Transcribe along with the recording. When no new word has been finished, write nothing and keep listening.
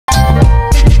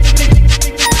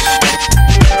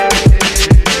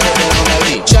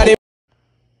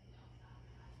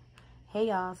Hey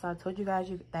y'all, so I told you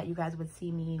guys that you guys would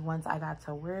see me once I got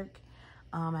to work.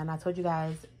 And I told you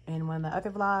guys in one of the other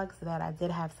vlogs that I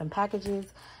did have some packages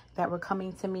that were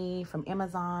coming to me from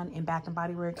Amazon and Bath and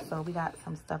Body Works. So we got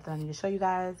some stuff that I need to show you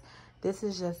guys. This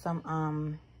is just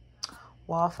some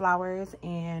wallflowers,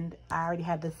 and I already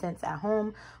had the scents at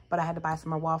home, but I had to buy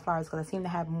some more wallflowers because I seem to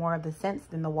have more of the scents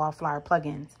than the wallflower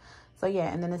plugins. So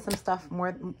yeah, and then there's some stuff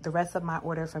more, the rest of my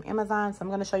order from Amazon. So I'm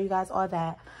going to show you guys all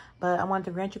that. But I wanted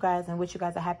to grant you guys and wish you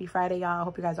guys a happy Friday, y'all. I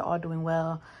hope you guys are all doing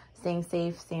well, staying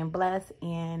safe, staying blessed.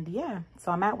 And yeah,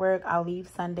 so I'm at work. I'll leave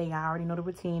Sunday. I already know the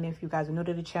routine. If you guys are new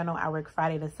to the channel, I work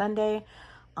Friday to Sunday.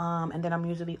 And then I'm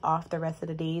usually off the rest of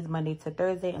the days, Monday to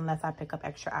Thursday, unless I pick up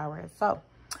extra hours. So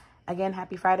again,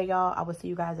 happy Friday, y'all. I will see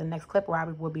you guys in the next clip where I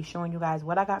will be showing you guys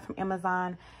what I got from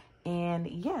Amazon. And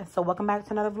yeah, so welcome back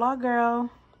to another vlog, girl.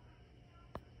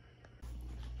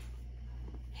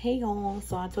 Hey y'all,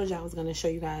 so I told you I was going to show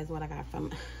you guys what I got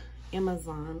from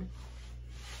Amazon.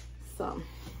 So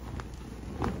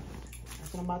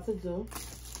that's what I'm about to do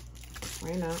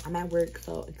right now. I'm at work,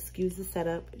 so excuse the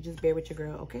setup. Just bear with your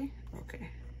girl, okay? Okay.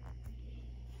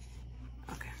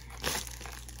 Okay.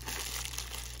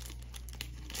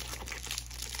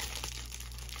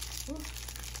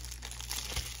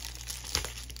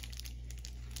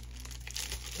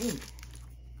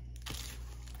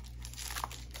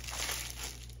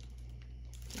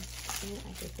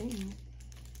 Thing,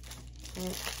 but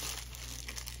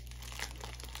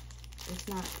it's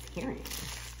not appearing.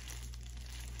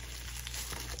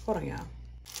 Hold on, y'all.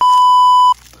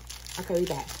 Okay, we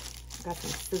back. I got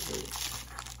some scissors.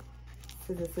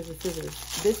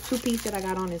 Scissors. This two-piece that I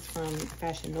got on is from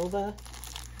Fashion Nova.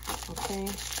 Okay.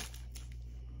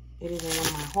 It is in one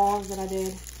of my hauls that I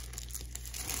did.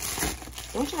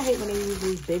 Don't y'all hate when they use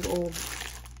these big old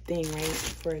thing, right?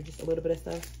 For just a little bit of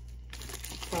stuff.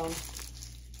 So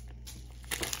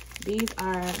these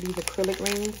are these acrylic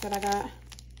rings that I got.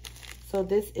 So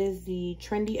this is the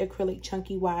trendy acrylic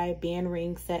chunky wide band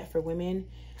ring set for women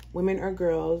or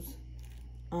girls.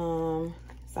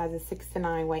 Sizes 6 to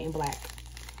 9, white and black.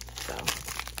 So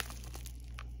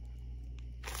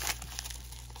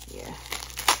yeah.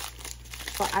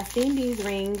 So I seen these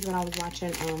rings when I was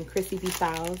watching Chrissy B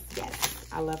Styles. Yes,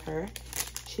 I love her.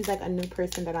 She's like a new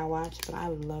person that I watch, but I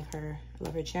love her. I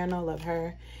love her channel, love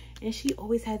her. And she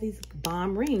always has these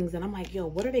bomb rings. And I'm like, yo,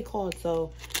 what are they called?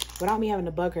 So without me having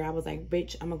to bug her, I was like,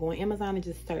 bitch, I'm gonna go on Amazon and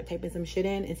just start typing some shit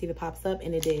in and see if it pops up.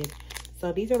 And it did.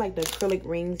 So these are like the acrylic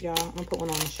rings, y'all. I'm gonna put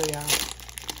one on and show y'all.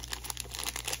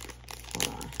 Hold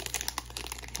on.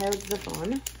 Here's the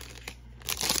phone.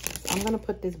 So I'm gonna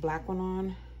put this black one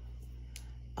on.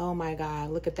 Oh my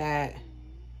God, look at that.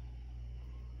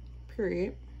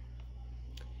 Period.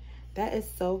 That is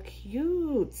so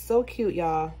cute. So cute,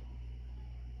 y'all.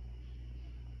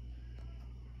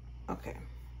 Okay.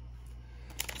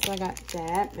 So I got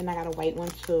that. And I got a white one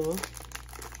too.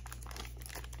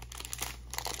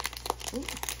 Ooh.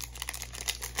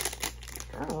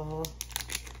 Girl.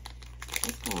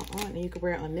 What's going on? And you can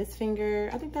wear it on this finger.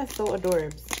 I think that's so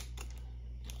adorbs.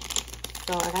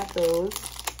 So I got those.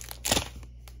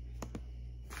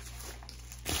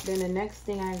 Then the next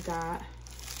thing I got.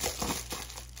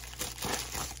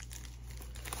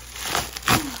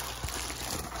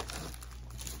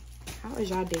 How is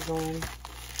y'all day going?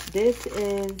 This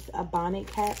is a bonnet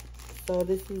cap. So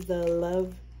this is the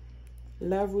Love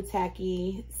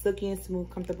Rutaki silky and smooth,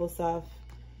 comfortable, soft,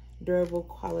 durable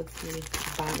quality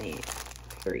bonnet.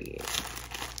 Period.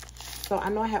 So I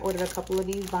know I had ordered a couple of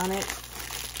these bonnets,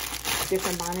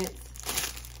 different bonnets.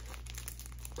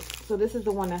 So this is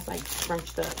the one that's like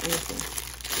scrunched up. Let me see.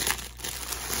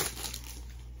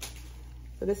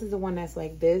 So this is the one that's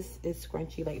like this. It's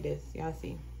scrunchy like this. Y'all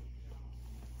see?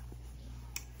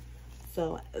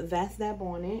 So that's that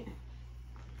bonnet.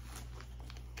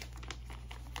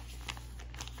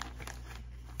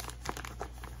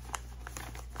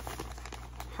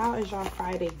 How is y'all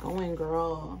Friday going,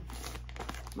 girl?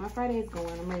 My Friday is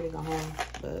going. I'm ready to go home.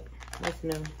 But what's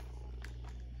new?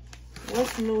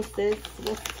 What's new, sis?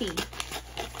 What's tea?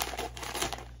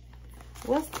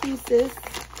 What's tea, sis?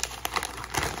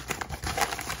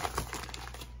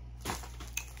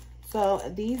 So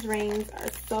these rings are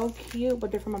so cute,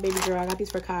 but they're for my baby girl. I got these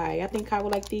for Kai. I think Kai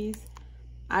would like these.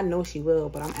 I know she will,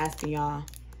 but I'm asking y'all.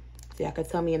 So y'all could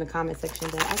tell me in the comment section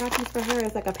that I got these for her.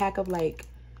 It's like a pack of like,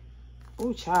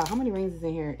 ooh, child, how many rings is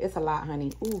in here? It's a lot,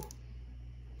 honey. Ooh.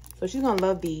 So she's gonna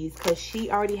love these because she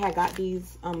already had got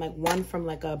these, like one from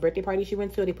like a birthday party she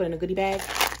went to. They put in a goodie bag.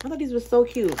 I thought these were so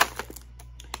cute.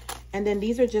 And then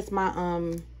these are just my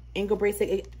ankle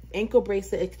bracelet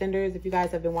extenders. If you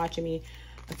guys have been watching me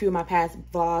a few of my past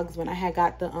vlogs when I had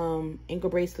got the ankle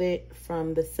bracelet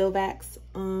from the Silvax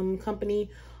company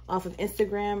off of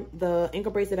Instagram. The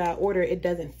ankle bracelet I ordered, it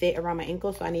doesn't fit around my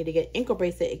ankle, so I need to get ankle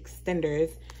bracelet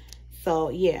extenders. So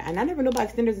yeah, and I never knew about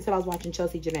extenders until I was watching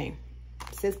Chelsea Janae.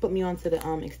 Sis put me onto the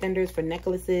extenders for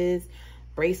necklaces,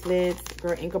 bracelets,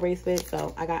 girl, ankle bracelets.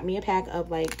 So I got me a pack of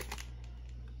like,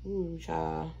 ooh,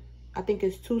 child, I think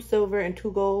it's 2 silver and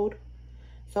 2 gold.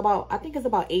 So I think it's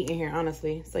about 8 in here,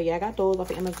 honestly. So yeah, I got those off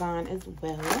of Amazon as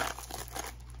well.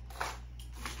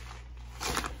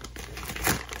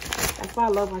 That's why I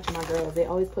love watching my girls. They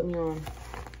always put me on.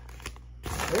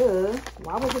 Ugh,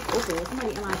 why was this open? Was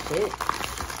somebody in my shit?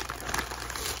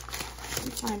 Let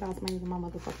me find out somebody's in my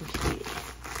motherfucking shit.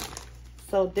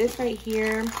 So this right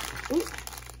here,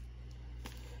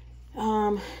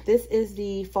 this is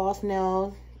the false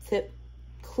nail tip,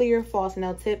 clear false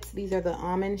nail tips. These are the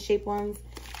almond shaped ones.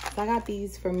 So I got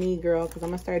these for me, girl, because I'm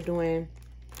gonna start doing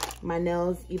my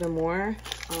nails even more.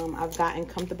 I've gotten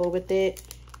comfortable with it,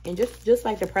 and just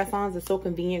like the press-ons, it's so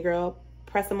convenient, girl.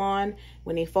 Press them on.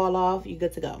 When they fall off, you're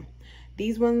good to go.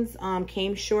 These ones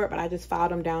came short, but I just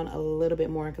filed them down a little bit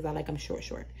more because I like them short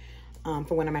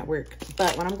for when I'm at work.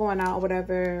 But when I'm going out or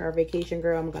whatever, or vacation,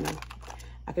 girl,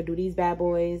 I could do these bad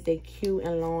boys. They cute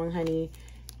and long, honey.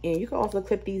 And you can also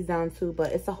clip these down too,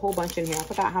 but it's a whole bunch in here. I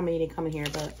forgot how many they come in here,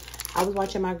 but I was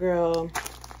watching my girl.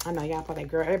 I know y'all probably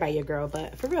girl, everybody your girl,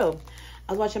 but for real,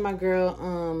 I was watching my girl,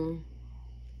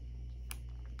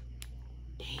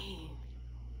 dang.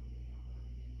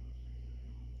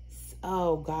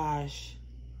 Oh gosh.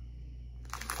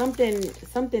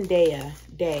 Something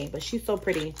Day, but she's so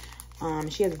pretty.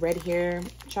 She has red hair.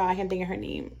 Child, I can't think of her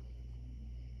name.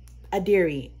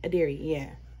 Adiri, yeah.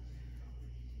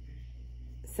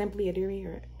 Simply Adiri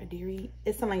or Adiri.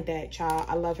 It's something like that, child.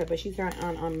 I love her, but she's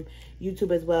on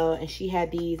YouTube as well, and she had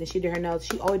these, and she did her nails.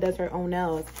 She always does her own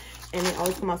nails, and they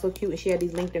always come out so cute, and she had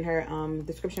these linked in her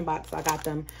description box, so I got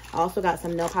them. I also got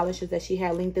some nail polishes that she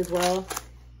had linked as well,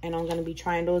 and I'm gonna be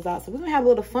trying those out. So we're gonna have a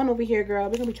little fun over here, girl.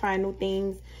 We're gonna be trying new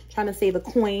things, trying to save a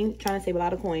coin, trying to save a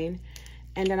lot of coin.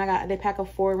 And then I got the pack of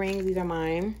 4 rings. These are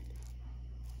mine.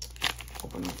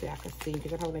 Open them so y'all can see,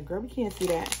 because you're probably like, girl, we can't see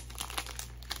that.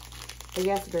 But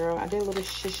yes, girl, I did a little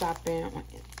shit shopping on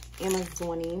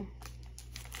Amazon.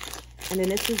 And then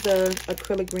this is the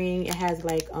acrylic ring. It has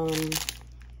like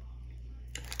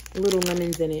little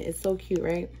lemons in it. It's so cute,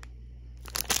 right?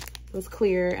 It was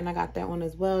clear, and I got that one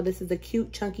as well. This is a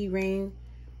cute chunky ring,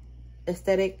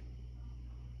 aesthetic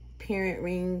parent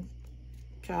ring.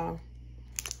 Y'all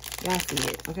see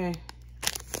it, okay?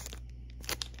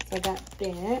 So I got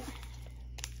that.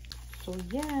 So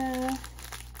yeah,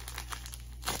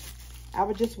 I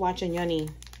was just watching Yoni.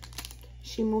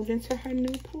 She moved into her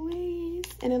new place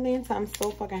in Atlanta. I'm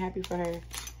so fucking happy for her.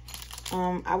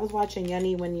 I was watching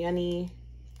Yoni when Yoni,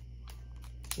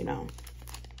 you know,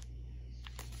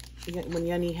 when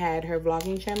Yoni had her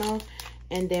vlogging channel,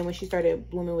 and then when she started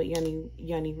blooming with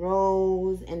Yoni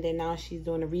Rose, and then now she's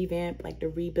doing a revamp, like the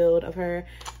rebuild of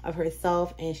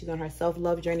herself, and she's on her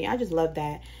self-love journey. I just love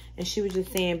that. And she was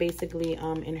just saying basically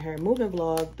in her moving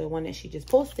vlog, the one that she just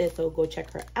posted, so go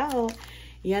check her out.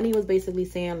 Yoni was basically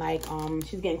saying like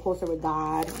she's getting closer with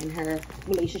God and her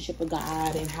relationship with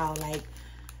God, and how like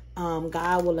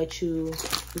God will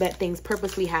let things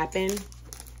purposely happen.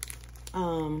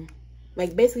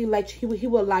 Like basically like he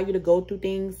will allow you to go through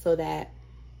things so that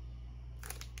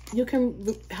you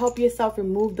can help yourself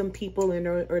remove them people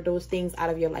or those things out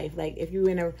of your life. Like if you're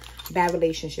in a bad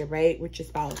relationship, right, with your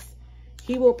spouse,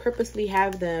 he will purposely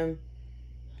have them,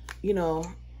 you know,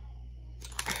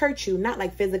 hurt you, not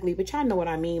like physically, but y'all know what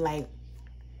I mean. Like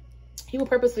he will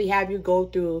purposely have you go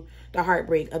through the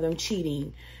heartbreak of them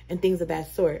cheating and things of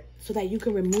that sort, so that you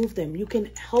can remove them. You can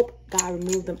help God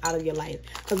remove them out of your life.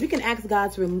 Because we can ask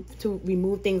God to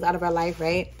remove things out of our life,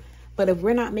 right? But if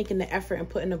we're not making the effort and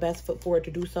putting the best foot forward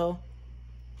to do so,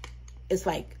 it's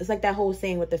like that whole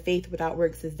saying with the faith without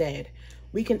works is dead.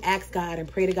 We can ask God and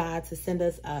pray to God to send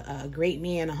us a great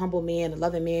man, a humble man, a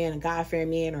loving man, a God-fearing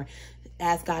man, or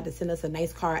ask God to send us a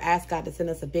nice car, ask God to send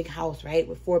us a big house, right,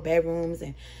 with 4 bedrooms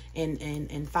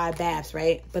and 5 baths,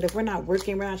 right? But if we're not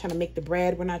working, we're not trying to make the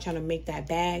bread, we're not trying to make that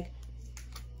bag,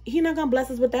 He's not gonna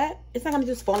bless us with that. It's not gonna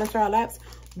just fall into our laps.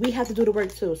 We have to do the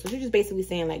work too. So she's just basically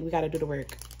saying like we got to do the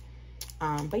work.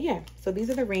 But yeah, so these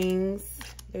are the rings.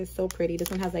 They're so pretty. This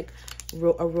one has like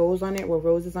a rose on it, or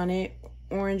roses on it,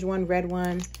 orange one, red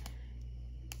one.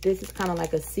 This is kind of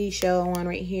like a seashell one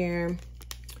right here.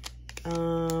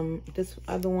 This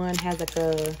other one has like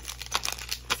a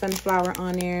sunflower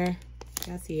on there.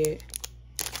 Y'all see it.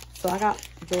 So I got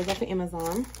those off of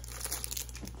Amazon.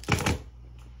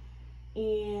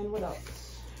 And what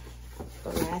else? the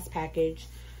last package.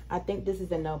 I think this is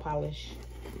the nail polish.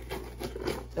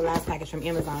 The last package from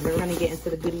Amazon. We're gonna get into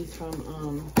the goodies from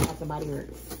Bath & Body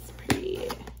Works. Pretty.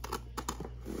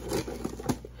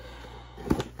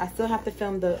 I still have to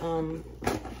film the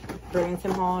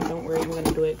Burlington haul. Don't worry, I'm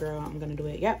gonna do it, girl. I'm gonna do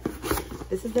it. Yep.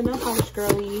 This is the nail polish,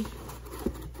 girly.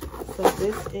 So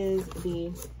this is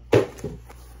the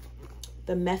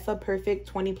Meffa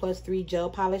Perfect 20+3 gel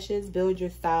polishes. Build your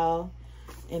style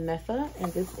in Meffa.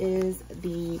 And this is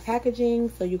the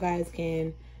packaging, so you guys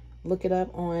can look it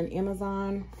up on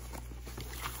Amazon.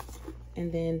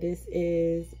 And then this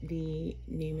is the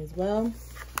name as well.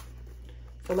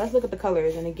 So let's look at the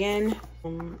colors. And again,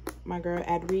 my girl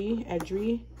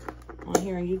Adri on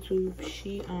here on YouTube,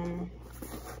 she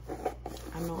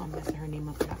I know I'm messing her name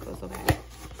up and I feel so bad.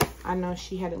 I know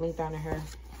she had it linked down in her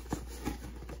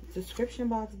description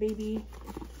box, baby.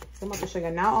 So I'm about to show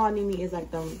you. Now all I need is like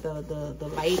the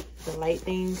light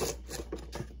things.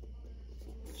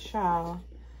 Ciao.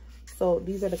 So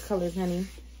these are the colors, honey.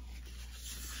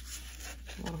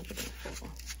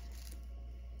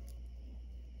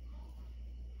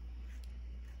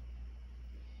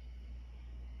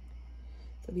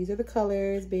 So these are the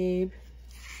colors, babe.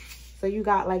 So you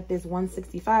got like this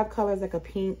 165 colors, like a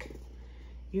pink.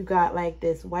 You got like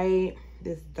this white,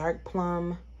 this dark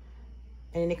plum.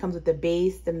 And then it comes with the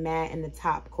base, the matte, and the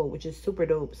top coat, which is super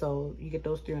dope. So you get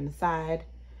those three on the side.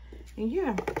 And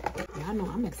yeah, y'all know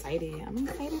I'm excited. I'm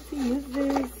excited to use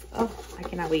this. Oh, I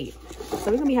cannot wait.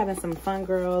 So we're gonna be having some fun,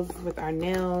 girls, with our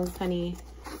nails, honey.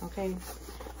 Okay,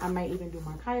 I might even do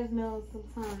Markaya's nails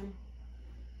sometime.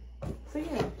 So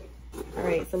yeah. All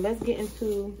right, so let's get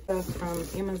into stuff from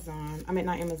Amazon. I mean,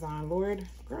 not Amazon, Lord,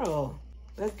 girl.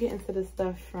 Let's get into the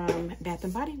stuff from Bath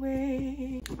 & Body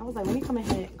Works. I was like, let me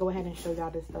go ahead and show y'all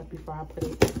this stuff before I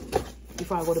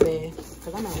go to bed,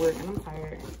 because I'm at work and I'm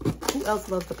tired. Who else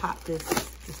loves to pop this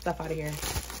stuff out of here?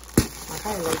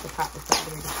 Markaya loves to pop this stuff out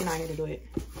of here, but she's not here to do it.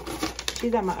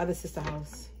 She's at my other sister's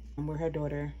house with her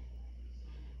daughter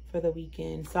for the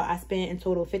weekend. So I spent in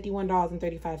total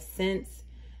 $51.35.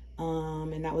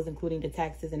 And that was including the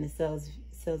taxes and the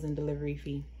sales and delivery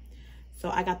fee. So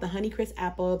I got the Honeycrisp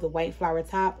apple, the white flower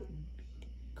top,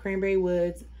 cranberry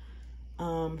woods,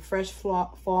 fresh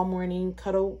fall morning,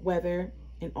 cuddle weather,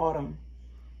 and autumn.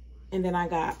 And then I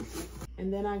got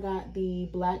the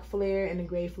black flare and the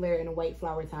gray flare and the white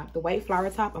flower top. The white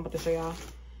flower top, I'm about to show y'all,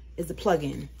 is the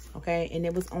plug-in, okay? And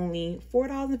it was only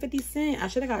 $4.50. I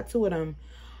should have got two of them.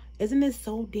 Isn't this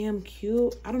so damn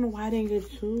cute? I don't know why I didn't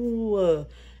get two.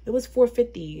 It was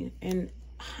 $4.50, and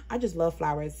I just love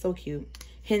flowers. So cute.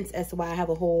 Hence as to why I have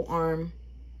a whole arm,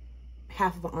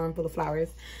 half of an arm full of flowers.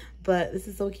 But this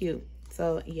is so cute.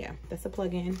 So yeah, that's a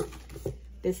plug-in.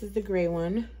 This is the gray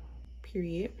one,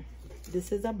 period.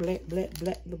 This is a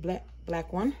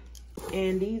black one.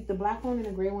 And the black one and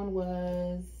the gray one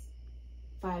was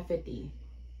 $5.50.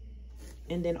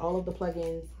 And then all of the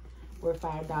plugins were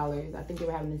 $5. I think they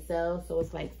were having a sale, so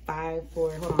it's like $5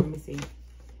 for, hold on, let me see.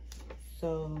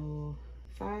 So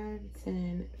 5,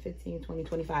 10, 15, 20,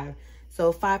 25.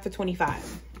 So 5 for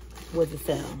 25 was the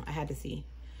sale. I had to see.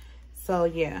 So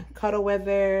yeah, cuddle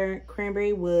weather,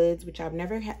 cranberry woods, which I've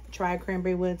never tried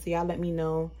cranberry woods. So y'all let me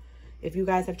know if you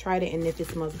guys have tried it and if it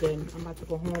smells good. I'm about to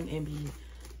go home and be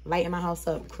lighting my house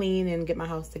up, clean, and get my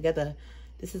house together.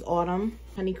 This is autumn,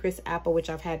 Honeycrisp apple, which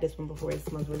I've had this one before. It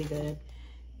smells really good.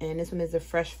 And this one is the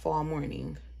fresh fall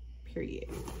morning, period.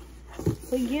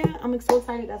 So yeah, I'm so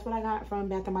excited. That's what I got from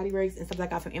Bath & Body Works and stuff I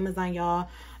got from Amazon, y'all.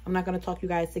 I'm not going to talk you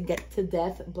guys to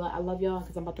death, but I love y'all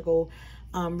because I'm about to go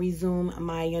resume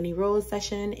my Yoni Rose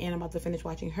session, and I'm about to finish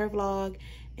watching her vlog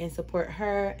and support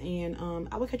her. And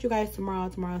I will catch you guys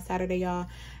tomorrow Saturday, y'all.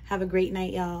 Have a great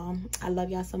night, y'all. I love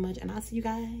y'all so much, and I'll see you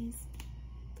guys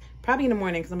probably in the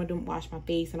morning because I'm gonna wash my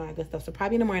face and all that good stuff. So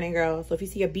probably in the morning, girl. So if you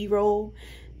see a B-roll,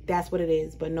 that's what it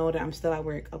is, but know that I'm still at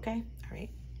work. Okay, all right,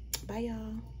 bye,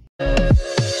 y'all.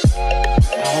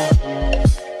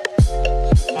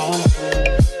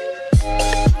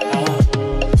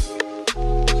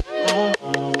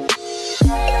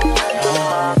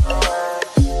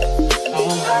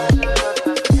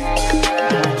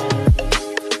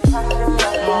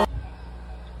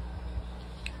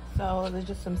 So there's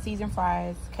just some seasoned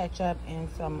fries, ketchup, and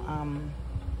some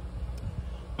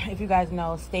if you guys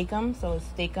know, steak-em. So it's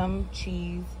steak-em,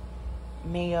 cheese,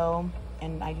 mayo,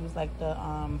 and I use like the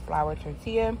flour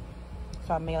tortilla.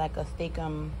 So I made like a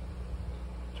steak-em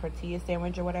tortilla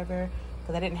sandwich or whatever,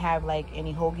 because I didn't have like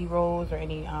any hoagie rolls or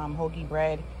any hoagie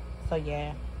bread. So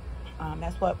yeah,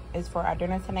 that's what is for our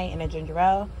dinner tonight, and a ginger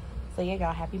ale. So yeah,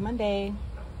 y'all, happy Monday.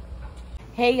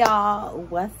 Hey y'all,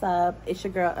 what's up? It's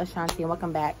your girl Ashanti and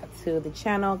welcome back to the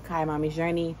channel KYMOMMYS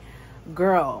Journey.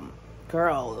 Girl,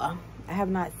 I have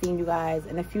not seen you guys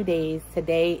in a few days.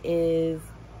 Today is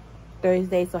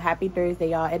Thursday, so happy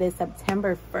Thursday, y'all. It is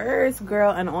September 1st,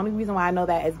 girl, and the only reason why I know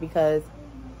that is because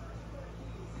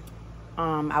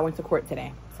I went to court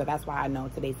today, so that's why I know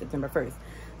today's September 1st.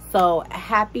 So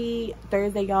happy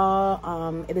Thursday,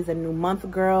 y'all. It is a new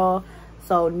month, girl,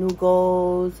 so new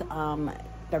goals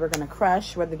that we're gonna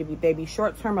crush, whether it be baby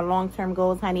short-term or long-term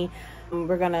goals, honey.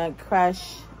 We're gonna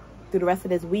crush through the rest of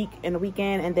this week and the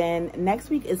weekend, and then next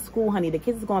week is school, honey. The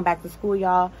kids is going back to school,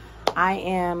 y'all. I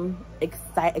am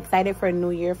excited for a new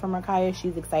year for Markaya.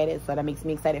 She's excited, so that makes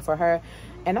me excited for her,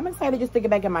 and I'm excited just to get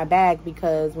back in my bag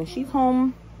because when she's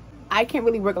home, I can't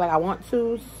really work like I want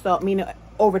to. So I mean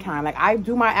overtime, like I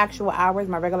do my actual hours,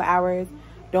 my regular hours.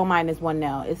 Don't mind this one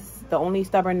nail. It's the only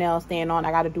stubborn nail staying on.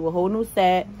 I got to do a whole new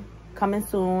set coming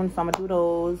soon, so I'm gonna do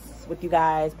those with you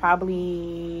guys. I'll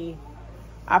probably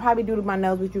do my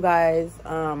nails with you guys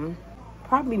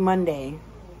probably Monday.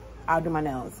 I'll do my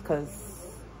nails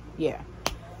because yeah.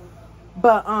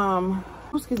 But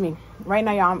excuse me, right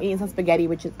now y'all, I'm eating some spaghetti,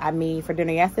 which is I made for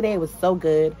dinner yesterday. It was so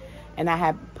good, and I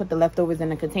had put the leftovers in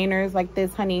the containers like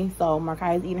this, honey. So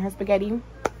Markia's eating her spaghetti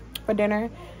for dinner,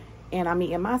 and I'm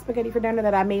eating my spaghetti for dinner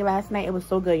that I made last night. It was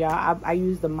so good, y'all. I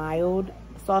used the mild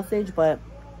sausage, but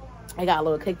I got a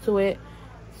little kick to it.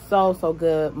 So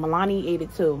good. Milani ate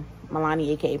it too. Milani,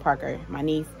 aka Parker, my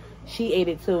niece, she ate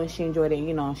it too, and she enjoyed it.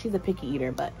 You know, she's a picky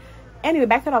eater. But anyway,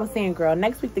 back to what I was saying, girl.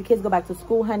 Next week the kids go back to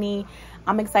school, honey.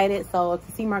 I'm excited. So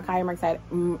to see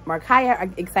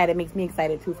Markaya excited makes me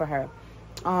excited too for her.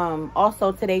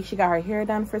 Also today she got her hair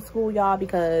done for school, y'all,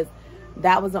 because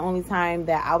that was the only time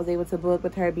that I was able to book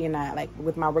with her, being like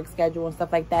with my work schedule and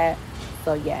stuff like that.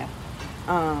 So yeah,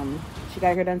 she got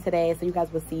her hair done today, so you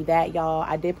guys will see that, y'all.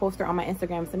 I did post her on my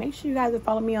Instagram, so make sure you guys will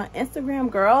follow me on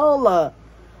Instagram, girl.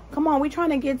 Come on, we trying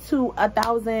to get to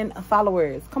 1,000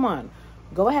 followers. Come on,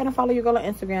 go ahead and follow your girl on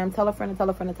Instagram. Tell a friend, and tell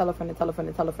a friend, and tell a friend, and tell a friend,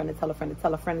 and tell a friend, and tell a friend, and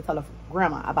tell a friend, and tell a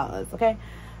grandma about us, okay?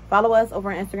 Follow us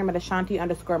over on Instagram at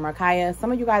Ashanti_Markaya.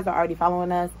 Some of you guys are already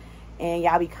following us, and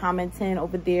y'all be commenting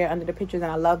over there under the pictures,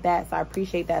 and I love that, so I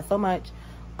appreciate that so much.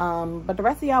 But the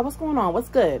rest of y'all, what's going on? What's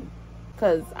good?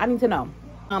 Because I need to know.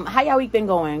 How y'all week been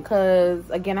going? Because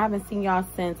again, I haven't seen y'all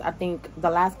since I think the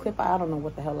last clip. I don't know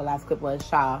what the hell the last clip was,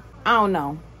 child. I don't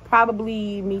know.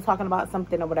 Probably me talking about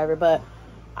something or whatever. But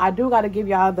I do got to give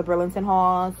y'all the Burlington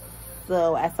haul.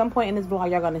 So at some point in this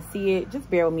vlog, y'all gonna see it. Just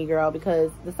bear with me, girl,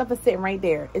 because the stuff is sitting right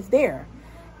there. It's there.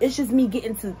 It's just me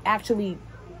getting to actually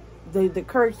the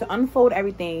courage to unfold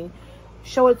everything,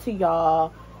 show it to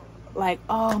y'all. Like,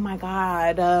 oh my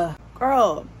God,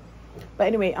 girl. But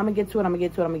anyway, I'm gonna get to it. So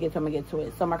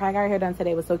Markaya got her hair done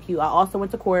today. It was so cute. I also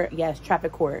went to court. Yes,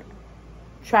 traffic court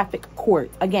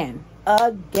again.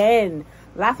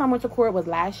 Last time I went to court was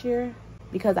last year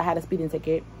because I had a speeding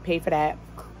ticket. Paid for that,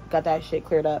 got that shit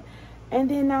cleared up. And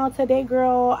then now today,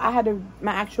 girl, I had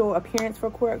my actual appearance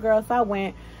for court, girl. So I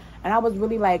went, and I was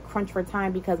really like crunched for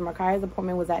time because Markaya's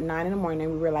appointment was at 9 in the morning.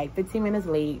 We were like 15 minutes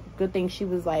late. Good thing she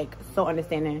was like so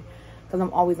understanding, because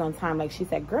I'm always on time. Like she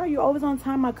said, girl, you're always on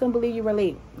time. I couldn't believe you were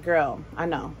late. Girl, I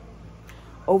know.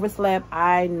 Overslept.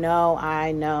 I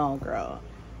know, girl.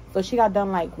 So she got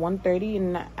done like 1:30,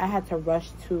 and I had to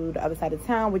rush to the other side of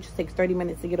town, which takes 30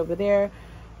 minutes to get over there.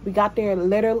 We got there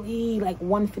literally like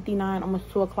 1:59,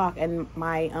 almost 2 o'clock, and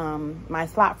my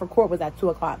slot for court was at 2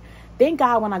 o'clock. Thank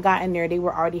God when I got in there, they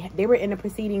were in the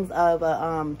proceedings of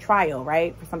a trial,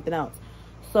 right, for something else.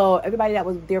 So everybody that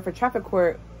was there for traffic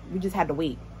court, we just had to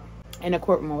wait in a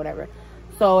courtroom or whatever.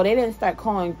 So they didn't start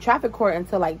calling traffic court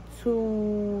until like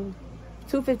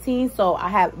 2:15. So I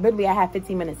had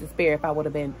 15 minutes to spare if I would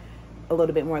have been a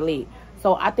little bit more late.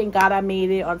 So I thank God I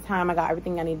made it on time. I got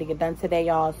everything I need to get done today,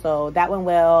 y'all. So that went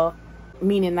well,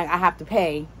 meaning like I have to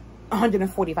pay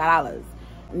 $145.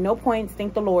 No points,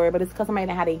 thank the Lord, but it's because somebody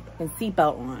that had a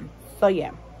seatbelt on. So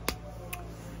yeah,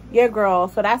 girl.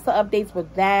 So that's the updates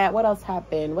with that. What else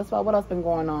happened? What else been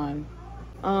going on?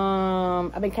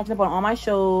 I've been catching up on all my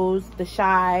shows. The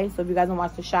Shy. So if you guys don't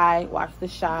watch The Shy, watch The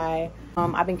Shy.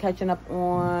 I've been catching up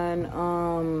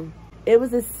on it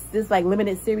was this like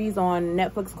limited series on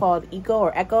Netflix called Echo.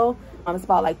 It's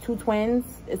about like two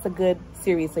twins. It's a good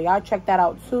series, so y'all check that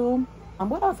out too.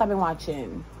 What else I've been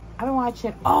watching?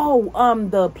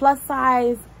 The plus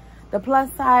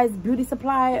size beauty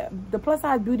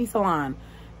salon.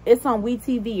 It's on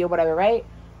WeTV or whatever, right?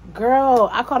 Girl,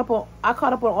 I caught up on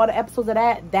all the episodes of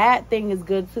that. That thing is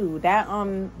good too. That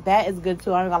is good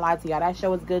too. I ain't gonna lie to y'all. That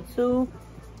show is good too.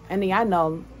 And then I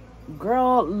know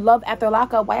Girl, Love After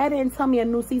Lockup. Why I didn't tell me a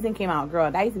new season came out,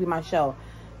 girl? That used to be my show.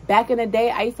 Back in the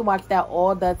day, I used to watch that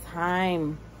all the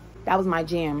time. That was my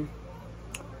jam.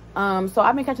 So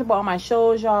I've been catching up on all my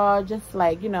shows, y'all. Just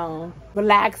like, you know,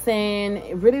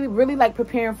 relaxing. Really like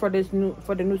preparing for the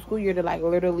new school year to like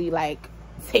literally like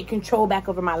take control back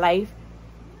over my life.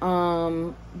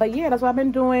 But yeah, that's what I've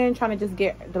been doing. Trying to just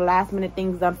get the last minute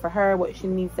things done for her, what she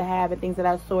needs to have and things of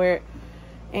that sort.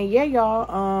 And yeah,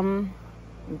 y'all,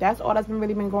 that's all that's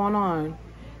really been going on.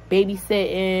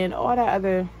 Babysitting, all that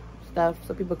other stuff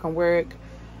so people can work.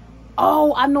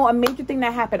 Oh, I know a major thing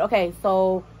that happened. Okay,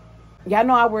 so y'all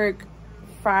know I work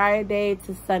Friday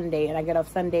to Sunday and I get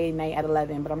off Sunday night at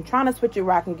 11, but I'm trying to switch it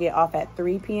where I can get off at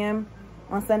 3 p.m.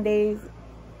 on Sundays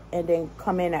and then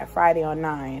come in at Friday on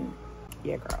 9.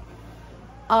 Yeah,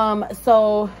 girl.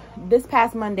 So this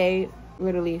past Monday,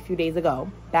 literally a few days ago,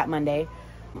 that Monday,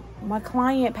 my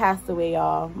client passed away,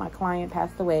 y'all. My client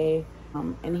passed away,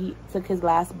 and he took his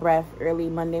last breath early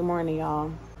Monday morning,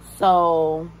 y'all.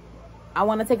 So I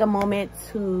want to take a moment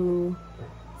to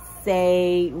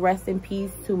say rest in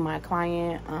peace to my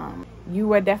client. You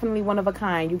were definitely one of a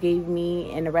kind. You gave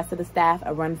me and the rest of the staff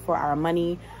a run for our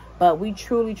money, but we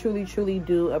truly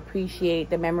do appreciate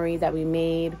the memories that we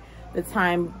made, the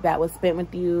time that was spent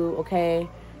with you, okay,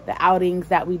 the outings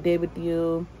that we did with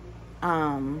you.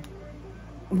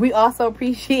 We also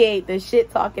appreciate the shit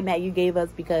talking that you gave us,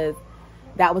 because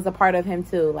that was a part of him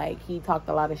too. Like, he talked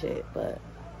a lot of shit, but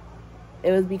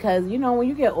it was because, you know, when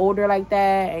you get older like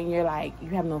that and you're like, you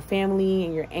have no family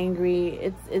and you're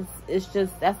angry, it's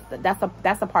just,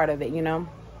 that's a part of it, you know.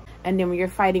 And then when you're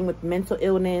fighting with mental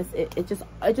illness, it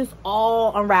just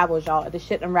all unravels, y'all. The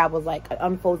shit unravels, like, it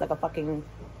unfolds like a fucking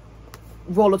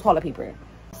roll of toilet paper.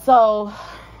 So,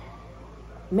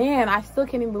 man, I still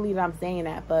can't even believe I'm saying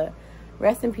that, but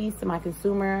rest in peace to my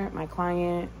consumer, my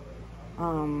client.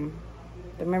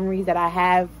 The memories that I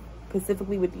have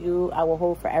specifically with you, I will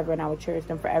hold forever and I will cherish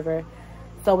them forever.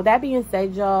 So with that being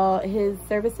said, y'all, his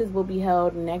services will be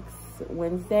held next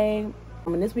Wednesday. I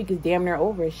mean, this week is damn near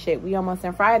over. Shit, we almost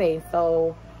on Friday.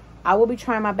 So I will be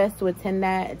trying my best to attend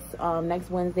that. It's next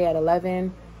Wednesday at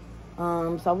 11.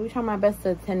 So I'll be trying my best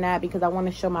to attend that because I want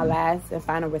to show my last and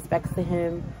final respects to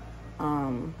him.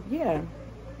 Yeah.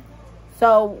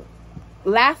 So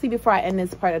lastly, before I end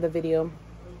this part of the video,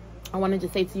 I wanted to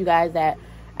say to you guys that,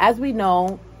 as we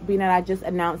know, being that I just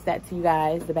announced that to you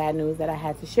guys, the bad news that I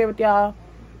had to share with y'all,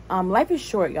 life is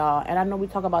short, y'all. And I know we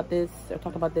talked about this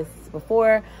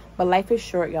before, but life is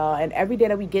short, y'all. And every day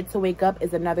that we get to wake up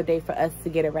is another day for us to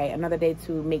get it right. Another day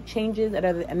to make changes,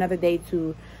 another day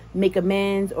to make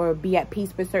amends or be at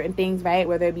peace with certain things, right?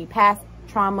 Whether it be past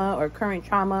trauma or current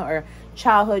trauma or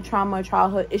childhood trauma,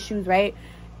 childhood issues, right?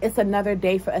 It's another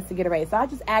day for us to get it right. So I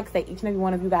just ask that each and every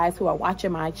one of you guys who are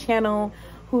watching my channel,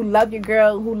 who love your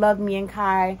girl, who love me and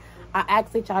Kai, I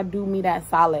ask that y'all do me that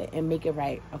solid and make it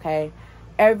right, okay?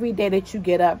 Every day that you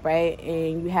get up, right,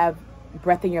 and you have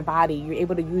breath in your body, you're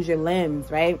able to use your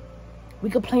limbs, right? We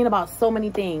complain about so many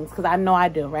things, because I know I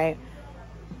do, right?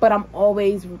 But I'm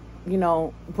always, you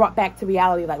know, brought back to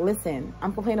reality. Like, listen,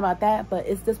 I'm complaining about that, but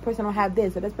it's this person don't have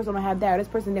this, or this person don't have that, or this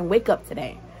person didn't wake up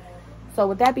today. So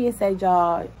with that being said,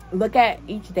 y'all, look at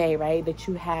each day, right, that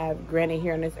you have granted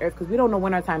here on this earth, because we don't know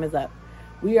when our time is up.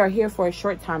 We are here for a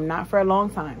short time, not for a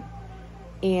long time.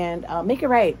 And make it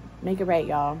right. Make it right,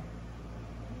 y'all.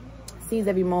 Seize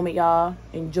every moment, y'all.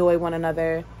 Enjoy one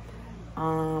another.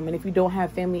 And if you don't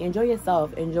have family, enjoy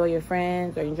yourself. Enjoy your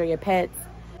friends or enjoy your pets.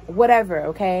 Whatever,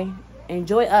 okay?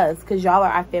 Enjoy us, because y'all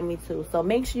are our family too. So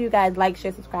make sure you guys like,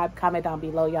 share, subscribe, comment down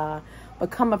below, y'all.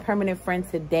 Become a permanent friend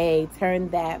today. Turn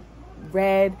that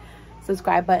red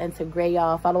subscribe button to gray,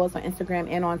 y'all. Follow us on Instagram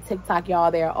and on TikTok, y'all.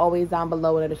 They are always down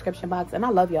below in the description box. And I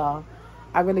love y'all.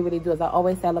 I really do. As I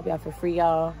always say, I love y'all for free,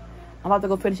 y'all. I'm about to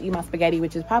go finish eating my spaghetti,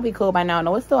 which is probably cool by now.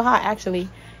 No, it's still hot, actually.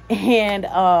 And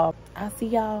I'll see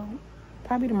y'all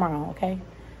probably tomorrow, okay?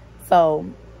 So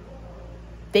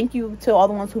thank you to all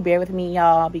the ones who bear with me,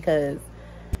 y'all, because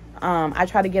I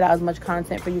try to get out as much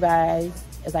content for you guys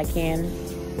as I can,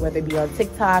 whether it be on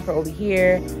TikTok or over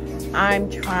here. I'm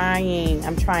trying,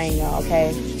 y'all, okay?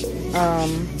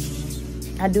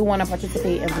 I do want to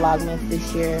participate in Vlogmas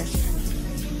this year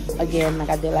again, like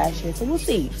I did last year, so we'll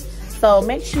see. So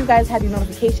make sure you guys have your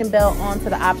notification bell on to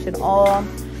the option all.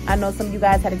 I know some of you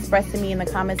guys had expressed to me in the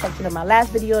comment section of my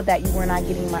last video that you were not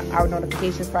getting our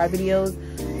notifications for our videos.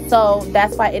 So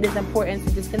that's why it is important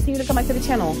to just continue to come back to the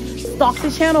channel. Stalk the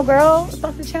channel, girl.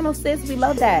 Stalk the channel, sis. We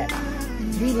love that.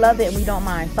 We love it and we don't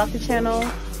mind. Stalk the channel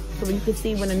so you can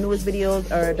see when the newest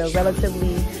videos or the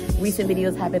relatively recent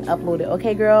videos have been uploaded.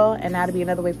 Okay, girl? And that'll be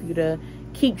another way for you to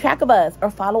keep track of us or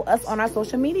follow us on our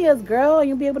social medias, girl, and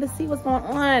you'll be able to see what's going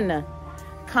on.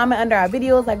 Comment under our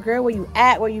videos like, girl, where you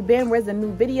at, where you been, where's the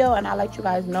new video, and I'll let you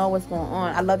guys know what's going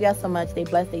on. I love y'all so much. Stay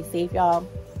blessed, stay safe, y'all.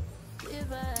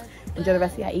 Enjoy the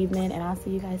rest of your evening, and I'll see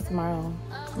you guys tomorrow.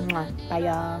 Mwah. Bye,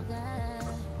 y'all.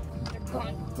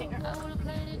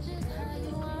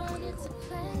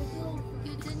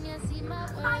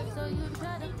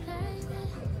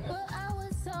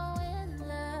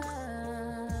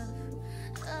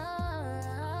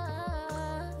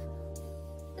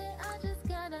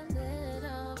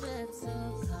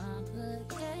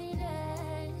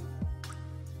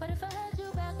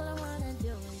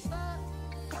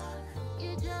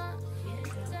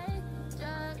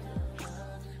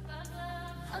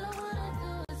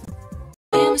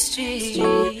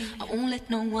 I won't let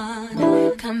no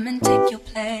one come and take your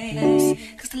place,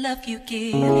 'cause the love you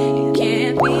give, it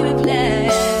can't be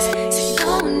replaced. So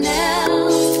no one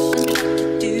else